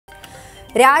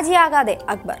രാജിയാകാതെ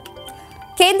അക്ബർ.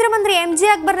 കേന്ദ്രമന്ത്രി എം.ജെ.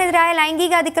 അക്ബറിനെതിരായ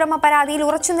ലൈംഗിക അതിക്രമ പരാതിയിൽ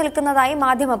ഉറച്ചു നിൽക്കുന്നതായി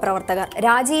മാധ്യമപ്രവർത്തകർ.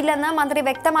 രാജിയില്ലെന്ന് മന്ത്രി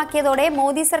വ്യക്തമാക്കിയതോടെ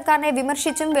മോദി സർക്കാരിനെ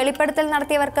വിമർശിച്ചും വെളിപ്പെടുത്തൽ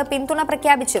നടത്തിയവർക്ക് പിന്തുണ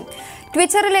പ്രഖ്യാപിച്ചും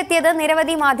ട്വിറ്ററിലെത്തിയത്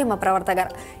നിരവധി മാധ്യമപ്രവർത്തകർ.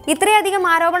 ഇത്രയധികം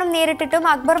ആരോപണം നേരിട്ടിട്ടും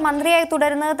അക്ബർ മന്ത്രിയായി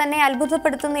തുടരുന്നത് തന്നെ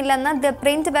അത്ഭുതപ്പെടുത്തുന്നില്ലെന്ന് ദ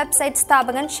പ്രിന്റ് വെബ്സൈറ്റ്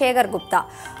സ്ഥാപകൻ ശേഖർ ഗുപ്ത.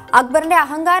 അക്ബറിന്റെ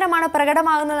അഹങ്കാരമാണ്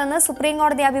പ്രകടമാകുന്നതെന്ന് സുപ്രീം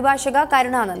കോടതി അഭിഭാഷക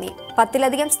കരുണാനന്ദി.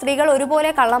 10ലധികം സ്ത്രീകൾ ഒരുപോലെ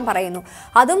കള്ളം പറയുന്നു,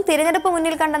 അതും തിരഞ്ഞെടുപ്പ്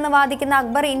മുന്നിൽ കണ്ടെന്ന് വാദിക്കുന്ന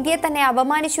അക്ബർ ഇന്ത്യയെ തന്നെ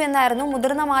അപമാനിച്ചു എന്നായിരുന്നു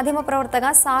മുതിർന്ന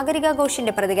മാധ്യമപ്രവർത്തക സാഗരിക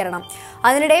ഘോഷിന്റെ പ്രതികരണം.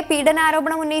 അതിനിടെ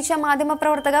പീഡനാരോപണം ഉന്നയിച്ച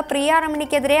മാധ്യമപ്രവർത്തക പ്രിയ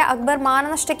രമണിക്കെതിരെ അക്ബർ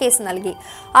മാനനഷ്ട കേസ് നൽകി.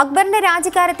 അക്ബറിന്റെ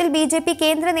രാജിക്കാര്യത്തിൽ ബി.ജെ.പി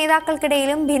കേന്ദ്ര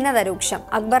നേതാക്കൾക്കിടയിലും ഭിന്നത രൂക്ഷം.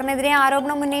 അക്ബറിനെതിരെ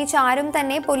ആരോപണം ഉന്നയിച്ച ആരും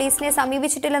തന്നെ പോലീസിനെ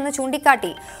സമീപിച്ചിട്ടില്ലെന്ന്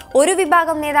ചൂണ്ടിക്കാട്ടി ഒരു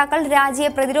വിഭാഗം നേതാക്കൾ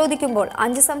രാജിയെ പ്രതിരോധിക്കുമ്പോൾ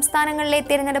 5 സംസ്ഥാനങ്ങളിലെ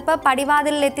തിരഞ്ഞെടുപ്പ്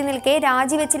പടിവാതിലിൽ എത്തി നിൽക്കെ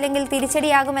രാജിവെച്ചില്ലെങ്കിൽ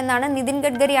തിരിച്ചടിയാകുമെന്നാണ് നിതിൻ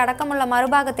ഗഡ്കരി അടക്കമുള്ള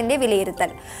മറുഭാഗത്തിന്റെ വിലയിരുത്തൽ.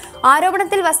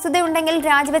 ആരോപണത്തിൽ വസ്തുതയുണ്ടെങ്കിൽ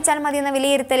രാജിവെച്ചാൽ മതിയെന്ന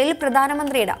വിലയിരുത്തലിൽ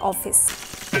പ്രധാനമന്ത്രിയുടെ ഓഫീസ്.